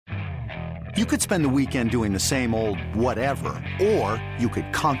You could spend the weekend doing the same old whatever, or you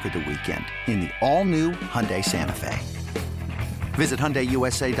could conquer the weekend in the all-new Hyundai Santa Fe. Visit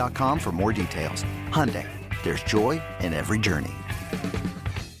HyundaiUSA.com for more details. Hyundai, there's joy in every journey.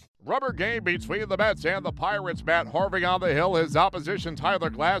 Rubber game between the Mets and the Pirates. Matt Harvey on the hill. His opposition, Tyler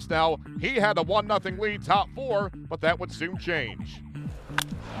Glasnow. He had a 1-0 lead, top four, but that would soon change.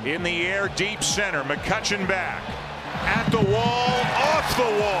 In the air, deep center. McCutchen back. At the wall, off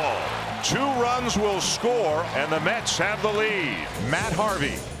the wall. 2 runs will score, and the Mets have the lead. Matt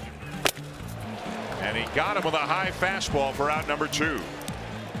Harvey. And he got him with a high fastball for out number 2.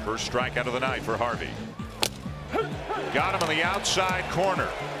 First strikeout of the night for Harvey. Got him on the outside corner.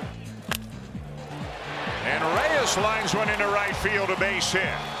 And Reyes lines one into right field, a base hit.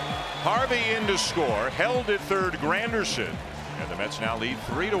 Harvey in to score, held at third Granderson. And the Mets now lead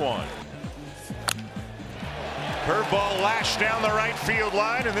 3-1. Curveball lashed down the right field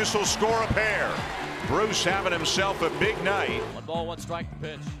line, and this will score a pair. Bruce having himself a big night. 1-1 strike the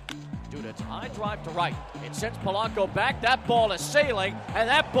pitch. Dude, it's high drive to right. It sends Polanco back. That ball is sailing, and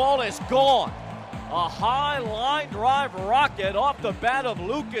that ball is gone. A high line drive rocket off the bat of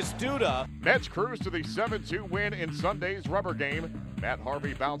Lucas Duda. Mets cruise to the 7-2 win in Sunday's rubber game. Matt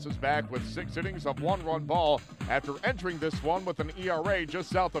Harvey bounces back with 6 innings of 1-run ball after entering this one with an ERA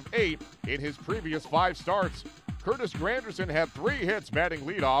just south of 8 in his previous 5 starts. Curtis Granderson had 3 hits batting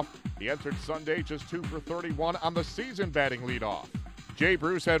leadoff. He entered Sunday just 2 for 31 on the season batting leadoff. Jay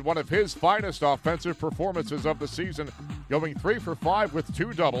Bruce had one of his finest offensive performances of the season, going 3 for 5 with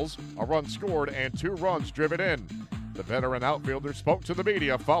 2 doubles, a run scored, and 2 runs driven in. The veteran outfielder spoke to the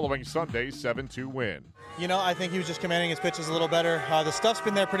media following Sunday's 7-2 win. You know, I think he was just commanding his pitches a little better. The stuff's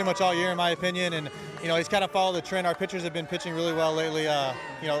been there pretty much all year, in my opinion, and, you know, he's kind of followed the trend. Our pitchers have been pitching really well lately.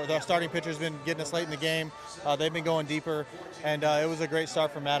 You know, the starting pitcher's been getting us late in the game. They've been going deeper, and it was a great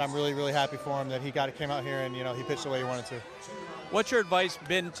start for Matt. I'm really, really happy for him that he came out here and, you know, he pitched the way he wanted to. What's your advice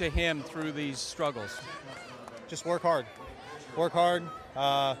been to him through these struggles? Just work hard. Work hard.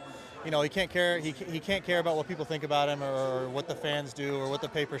 You know, he can't care. He can't care about what people think about him or what the fans do or what the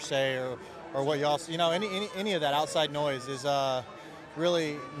papers say or what y'all. You know, any of that outside noise is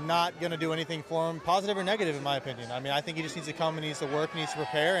really not going to do anything for him, positive or negative, in my opinion. I mean, I think he just needs to come and needs to work, needs to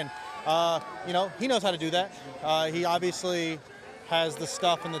prepare, and you know, he knows how to do that. He obviously has the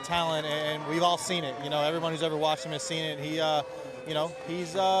stuff and the talent, and we've all seen it. You know, everyone who's ever watched him has seen it. He, you know,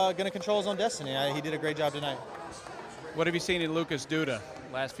 he's going to control his own destiny. He did a great job tonight. What have you seen in Lucas Duda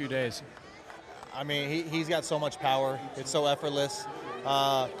last few days? I mean, he's got so much power. It's so effortless.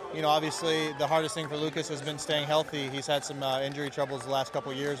 You know, obviously the hardest thing for Lucas has been staying healthy. He's had some injury troubles the last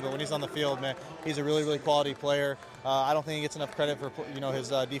couple of years, but when he's on the field, man, he's a really, really quality player. I don't think he gets enough credit for, you know, his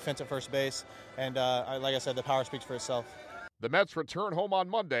defense at first base. And like I said, the power speaks for itself. The Mets return home on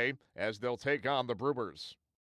Monday as they'll take on the Brewers.